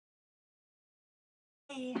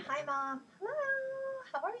Hey, hi Mom. Hello.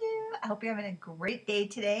 How are you? I hope you're having a great day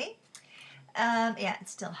today. Yeah,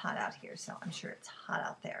 it's still hot out here, so I'm sure it's hot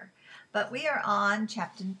out there. But we are on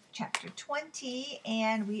chapter 20,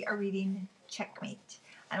 and we are reading Checkmate.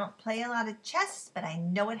 I don't play a lot of chess, but I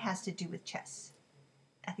know it has to do with chess.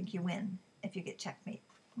 I think you win if you get checkmate.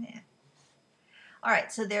 Yeah. All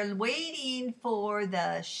right, so they're waiting for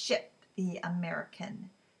the ship, the American,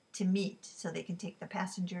 to meet so they can take the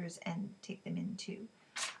passengers and take them into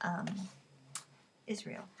um,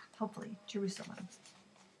 Israel, hopefully Jerusalem.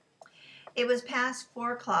 It was past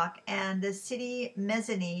 4 o'clock, and the city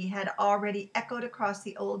mezzanine had already echoed across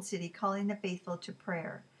the old city, calling the faithful to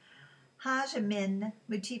prayer. Haj Amin,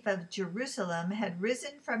 Mutif of Jerusalem, had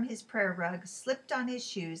risen from his prayer rug, slipped on his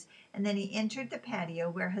shoes, and then he entered the patio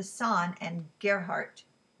where Hassan and Gerhardt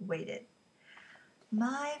waited.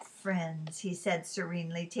 My friends, he said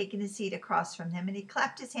serenely, taking a seat across from them, and he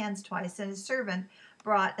clapped his hands twice, and his servant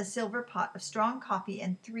brought a silver pot of strong coffee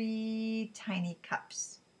and 3 tiny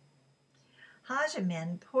cups. Haj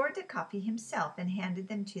Amin poured the coffee himself and handed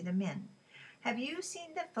them to the men. Have you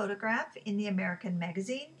seen the photograph in the American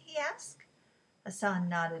magazine? He asked. Hassan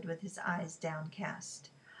nodded with his eyes downcast.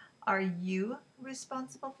 Are you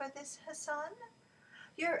responsible for this, Hassan?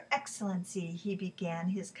 Your Excellency, he began,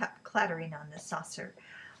 his cup clattering on the saucer.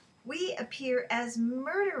 We appear as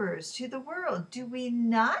murderers to the world, do we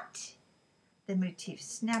not? The Mutif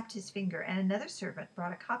snapped his finger, and another servant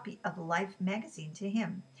brought a copy of Life magazine to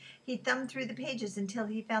him. He thumbed through the pages until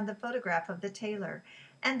he found the photograph of the tailor.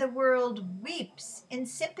 And the world weeps in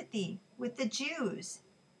sympathy with the Jews.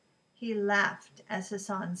 He laughed as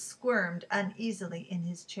Hassan squirmed uneasily in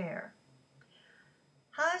his chair.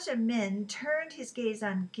 Haj Amin turned his gaze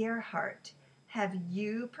on Gerhardt. Have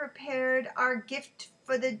you prepared our gift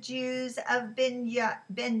for the Jews of Ben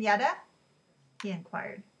Yada? He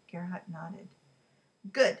inquired. Gerhardt nodded.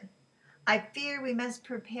 Good. I fear we must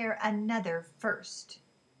prepare another first.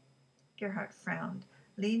 Gerhardt frowned,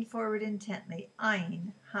 leaned forward intently,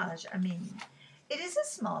 eyeing Haj Amin. It is a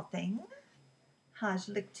small thing. Haj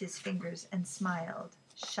licked his fingers and smiled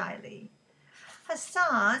shyly.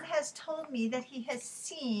 Hassan has told me that he has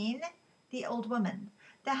seen the old woman,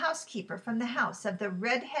 the housekeeper from the house of the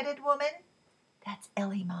red-headed woman. That's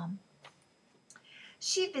Ellie, Mom.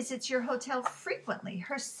 She visits your hotel frequently.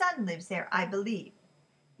 Her son lives there, I believe.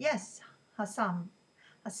 Yes, Hassan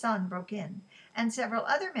broke in, and several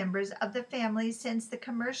other members of the family since the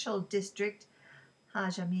commercial district.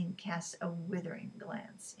 Haj Amin cast a withering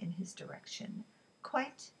glance in his direction.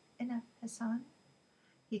 Quite enough, Hassan.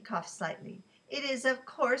 He coughed slightly. It is, of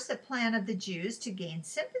course, a plan of the Jews to gain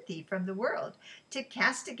sympathy from the world, to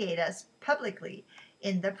castigate us publicly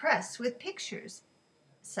in the press with pictures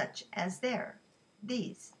such as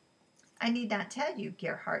these. I need not tell you,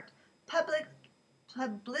 Gerhardt,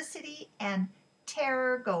 publicity and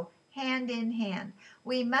terror go hand in hand.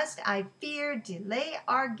 We must, I fear, delay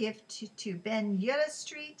our gift to Ben Yura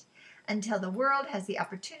Street until the world has the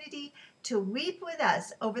opportunity to weep with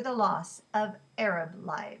us over the loss of Arab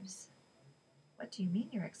lives. What do you mean,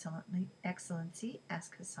 Your Excellency?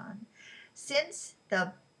 Asked Hassan. Since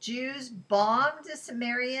the Jews bombed the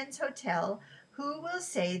Sumerians' hotel, who will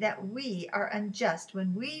say that we are unjust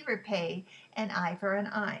when we repay an eye for an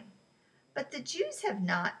eye? But the Jews have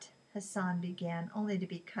not, Hassan began, only to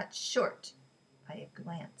be cut short by a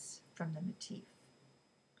glance from the Mutif.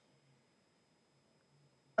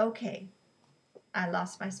 Okay, I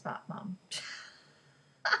lost my spot, Mom.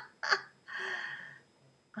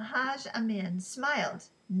 Haj Amin smiled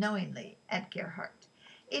knowingly at Gerhardt.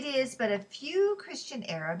 It is but a few Christian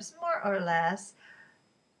Arabs, more or less.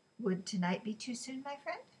 Would tonight be too soon, my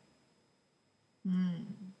friend?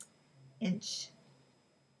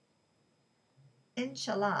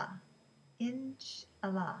 Inshallah.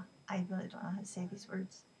 Inshallah. I really don't know how to say these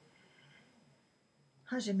words.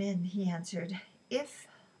 Haj Amin, he answered, if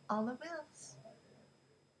Allah wills.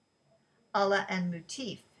 Allah and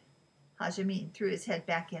Mutif. Haj Amin threw his head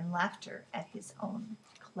back in laughter at his own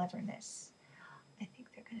cleverness. I think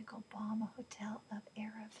they're going to go bomb a hotel of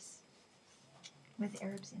Arabs with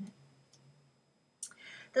Arabs in it.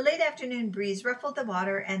 The late afternoon breeze ruffled the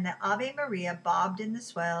water, and the Ave Maria bobbed in the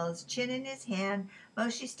swells. Chin in his hand,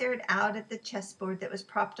 Moshe stared out at the chessboard that was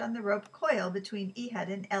propped on the rope coil between Ehud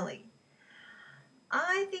and Ellie.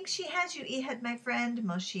 I think she has you, Ehud, my friend.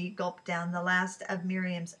 Moshe gulped down the last of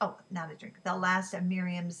Miriam's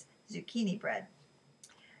zucchini bread.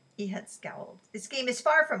 Ehud scowled. This game is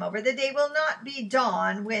far from over. The day will not be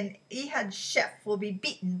dawn when Ehud's chef will be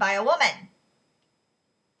beaten by a woman.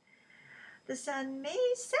 The sun may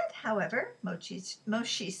set, however.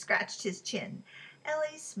 Moshe scratched his chin.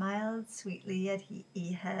 Ellie smiled sweetly at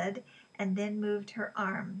Ehud and then moved her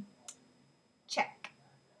arm. Check.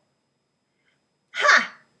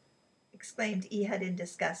 Ha! Exclaimed Ehud in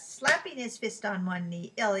disgust. Slapping his fist on one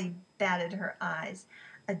knee, Ellie batted her eyes.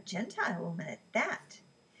 A Gentile woman at that.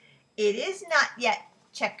 It is not yet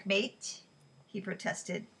checkmate, he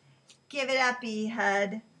protested. Give it up,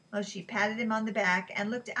 Ehud. Moshe patted him on the back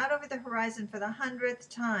and looked out over the horizon for the 100th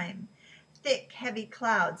time. Thick, heavy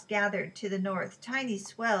clouds gathered to the north. Tiny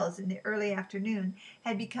swells in the early afternoon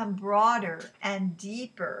had become broader and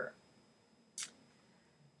deeper.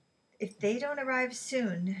 If they don't arrive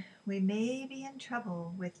soon, we may be in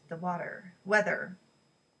trouble with the weather.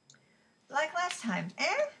 Like last time,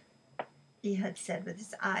 eh? Ehud said with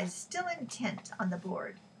his eyes still intent on the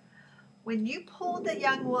board. When you pulled the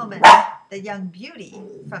young woman, the young beauty,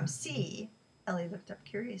 from sea, Ellie looked up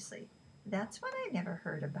curiously. That's one I never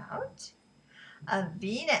heard about. A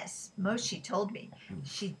Venus, Moshe told me.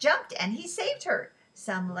 She jumped and he saved her.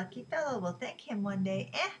 Some lucky fellow will thank him one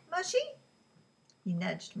day. Moshe? He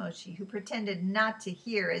nudged Moshe, who pretended not to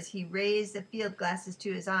hear as he raised the field glasses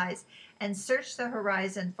to his eyes and searched the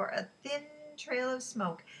horizon for a thin trail of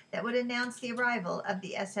smoke that would announce the arrival of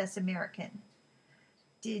the SS American.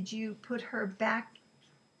 Did you pull her back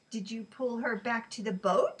to the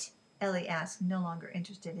boat? Ellie asked, no longer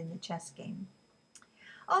interested in the chess game.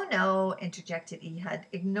 Oh, no, interjected Ehud,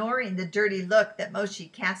 ignoring the dirty look that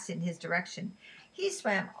Moshe cast in his direction. He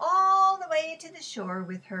swam all the way to the shore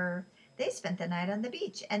with her. They spent the night on the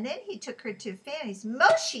beach, and then he took her to Fanny's.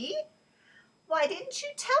 Moshe, why didn't you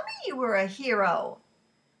tell me you were a hero?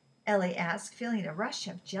 Ellie asked, feeling a rush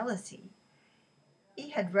of jealousy.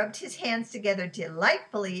 Ehud rubbed his hands together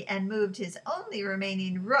delightfully and moved his only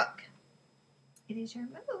remaining rook. It is your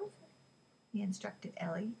move, he instructed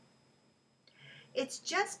Ellie. It's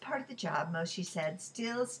just part of the job, Moshe said,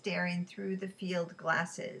 still staring through the field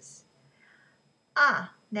glasses.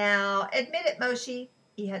 Ah, now, admit it, Moshe.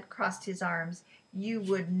 Ehud crossed his arms. You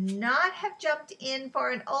would not have jumped in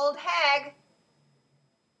for an old hag.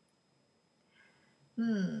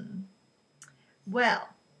 Well,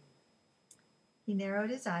 he narrowed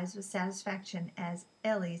his eyes with satisfaction as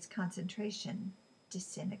Ellie's concentration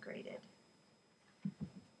disintegrated.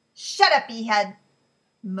 Shut up, Ehud,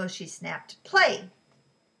 Moshe snapped. Play.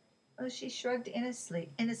 Moshe shrugged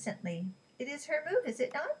innocently. It is her move, is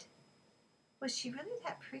it not? Was she really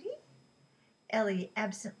that pretty? Ellie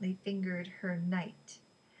absently fingered her knight.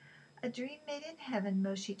 A dream made in heaven,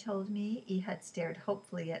 Moshe told me. Ehud stared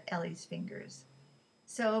hopefully at Ellie's fingers.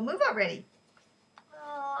 So move already.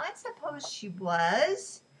 Oh, I suppose she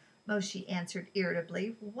was, Moshe answered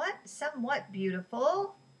irritably. Somewhat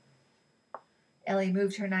beautiful. Ellie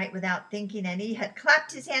moved her knight without thinking, and Ehud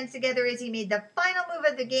clapped his hands together as he made the final move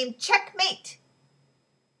of the game. Checkmate!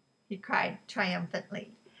 He cried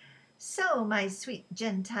triumphantly. So, my sweet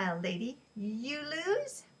Gentile lady, you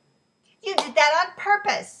lose? You did that on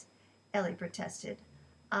purpose, Ellie protested.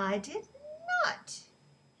 I did not,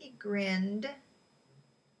 he grinned.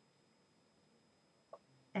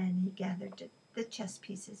 And he gathered the chess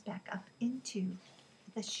pieces back up into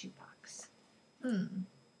the shoebox.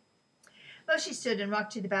 Moshe stood and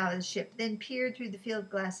rocked to the bow of the ship, then peered through the field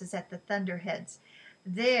glasses at the thunderheads.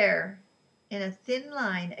 There, in a thin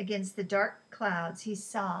line against the dark clouds, he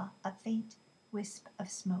saw a faint wisp of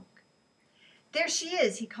smoke. There she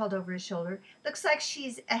is, he called over his shoulder. Looks like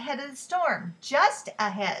she's ahead of the storm, just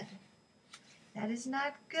ahead. That is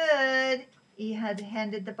not good, Ehud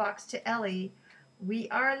handed the box to Ellie. We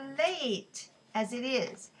are late, as it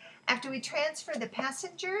is. After we transfer the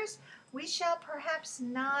passengers, we shall perhaps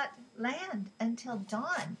not land until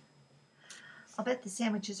dawn. I'll bet the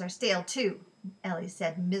sandwiches are stale, too, Ellie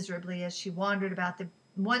said miserably as she wondered about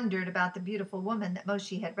the beautiful woman that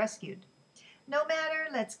Moshe had rescued. No matter,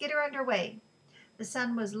 let's get her underway. The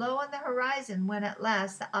sun was low on the horizon when at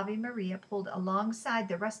last the Ave Maria pulled alongside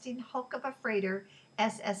the rusting hulk of a freighter,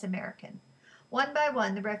 SS American. One by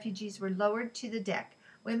one, the refugees were lowered to the deck.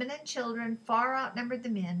 Women and children far outnumbered the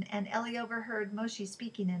men, and Ellie overheard Moshe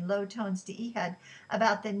speaking in low tones to Ehud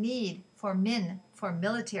about the need for men of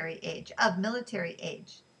military age.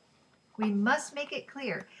 We must make it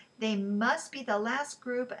clear. They must be the last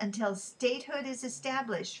group until statehood is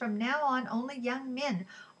established. From now on, only young men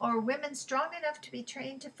or women strong enough to be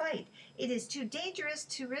trained to fight. It is too dangerous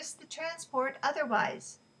to risk the transport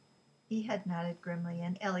otherwise. Ehud nodded grimly,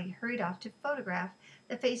 and Ellie hurried off to photograph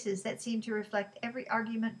the faces that seemed to reflect every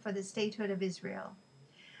argument for the statehood of Israel.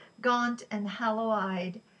 Gaunt and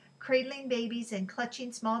hollow-eyed, cradling babies and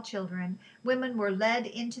clutching small children, women were led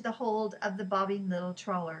into the hold of the bobbing little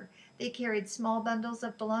trawler. They carried small bundles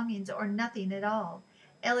of belongings or nothing at all.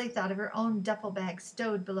 Ellie thought of her own duffel bag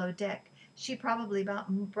stowed below deck. She probably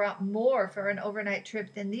brought more for an overnight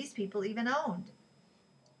trip than these people even owned.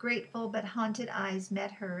 Grateful but haunted eyes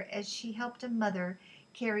met her as she helped a mother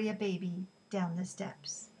carry a baby down the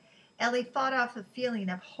steps. Ellie fought off a feeling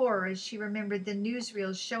of horror as she remembered the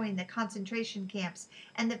newsreels showing the concentration camps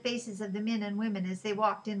and the faces of the men and women as they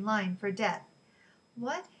walked in line for death.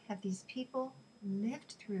 What have these people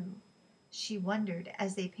lived through? She wondered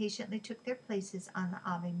as they patiently took their places on the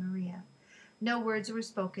Ave Maria. No words were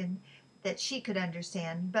spoken that she could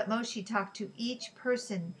understand, but Moshe talked to each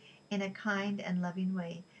person in a kind and loving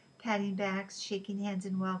way, patting backs, shaking hands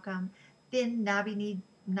in welcome. Thin,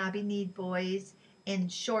 knobby-kneed boys in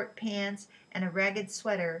short pants and a ragged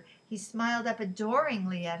sweater. He smiled up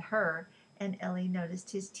adoringly at her, and Ellie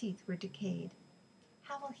noticed his teeth were decayed.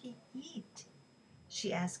 "How will he eat?"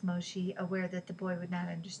 she asked Moshe, aware that the boy would not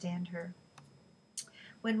understand her.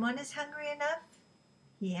 "When one is hungry enough,"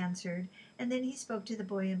 he answered, and then he spoke to the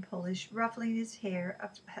boy in Polish, ruffling his hair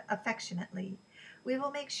affectionately. "We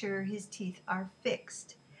will make sure his teeth are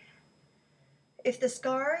fixed. It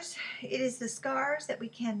is the scars that we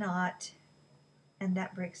cannot, and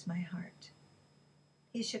that breaks my heart."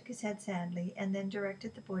 He shook his head sadly, and then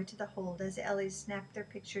directed the boy to the hold as Ellie snapped their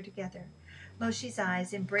picture together. Moshe's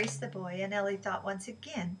eyes embraced the boy, and Ellie thought once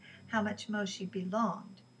again how much Moshe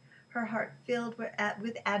belonged. Her heart filled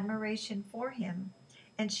with admiration for him,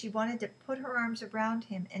 and she wanted to put her arms around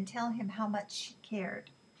him and tell him how much she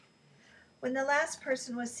cared. When the last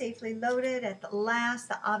person was safely loaded, at the last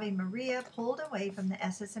the Ave Maria pulled away from the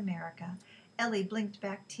SS America. Ellie blinked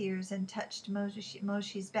back tears and touched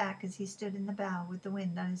Moshe's back as he stood in the bow with the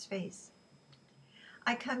wind on his face.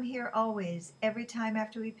 "I come here always, every time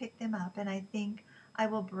after we pick them up, and I think I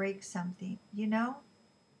will break something, you know?"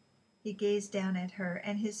 He gazed down at her,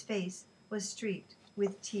 and his face was streaked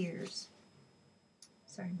with tears.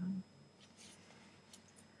 Sorry, Mom.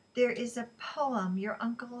 "There is a poem your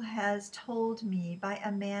uncle has told me by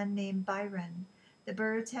a man named Byron. The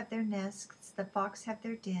birds have their nests, the fox have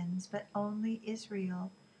their dens, but only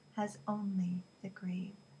Israel has only the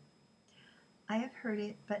grave. I have heard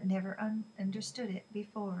it, but never understood it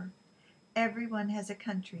before. Everyone has a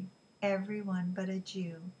country, everyone but a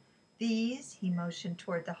Jew. These," he motioned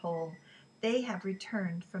toward the hole, "they have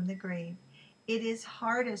returned from the grave. It is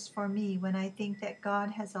hardest for me when I think that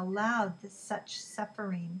God has allowed such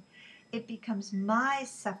suffering. It becomes my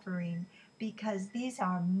suffering because these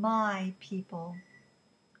are my people."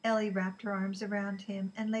 Ellie wrapped her arms around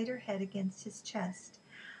him and laid her head against his chest.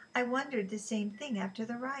 "I wondered the same thing after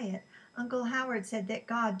the riot. Uncle Howard said that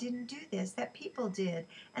God didn't do this, that people did,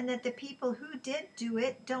 and that the people who did do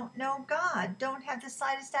it don't know God, don't have the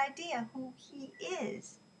slightest idea who He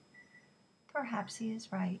is. Perhaps he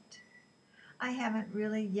is right. I haven't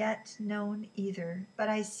really yet known either, but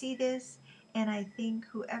I see this, and I think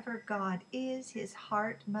whoever God is, his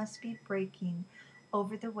heart must be breaking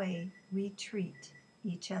over the way we treat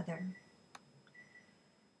each other."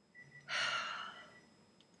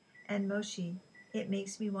 "And Moshe, it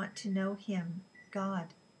makes me want to know him,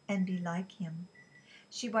 God, and be like him."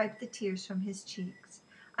 She wiped the tears from his cheeks.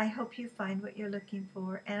 "I hope you find what you're looking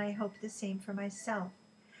for, and I hope the same for myself,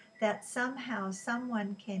 that somehow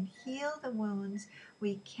someone can heal the wounds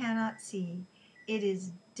we cannot see. It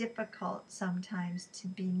is difficult sometimes to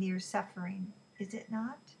be near suffering, is it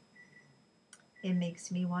not?" "It makes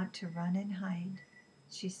me want to run and hide,"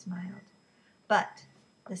 she smiled. "But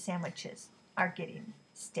the sandwiches are getting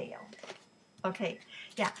stale." Okay,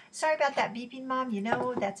 yeah, sorry about that beeping, Mom. You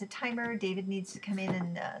know, that's a timer. David needs to come in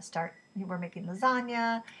and start. We're making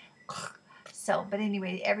lasagna. So, but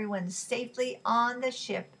anyway, everyone's safely on the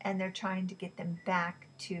ship, and they're trying to get them back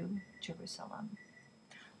to Jerusalem.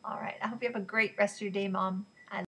 All right, I hope you have a great rest of your day, Mom.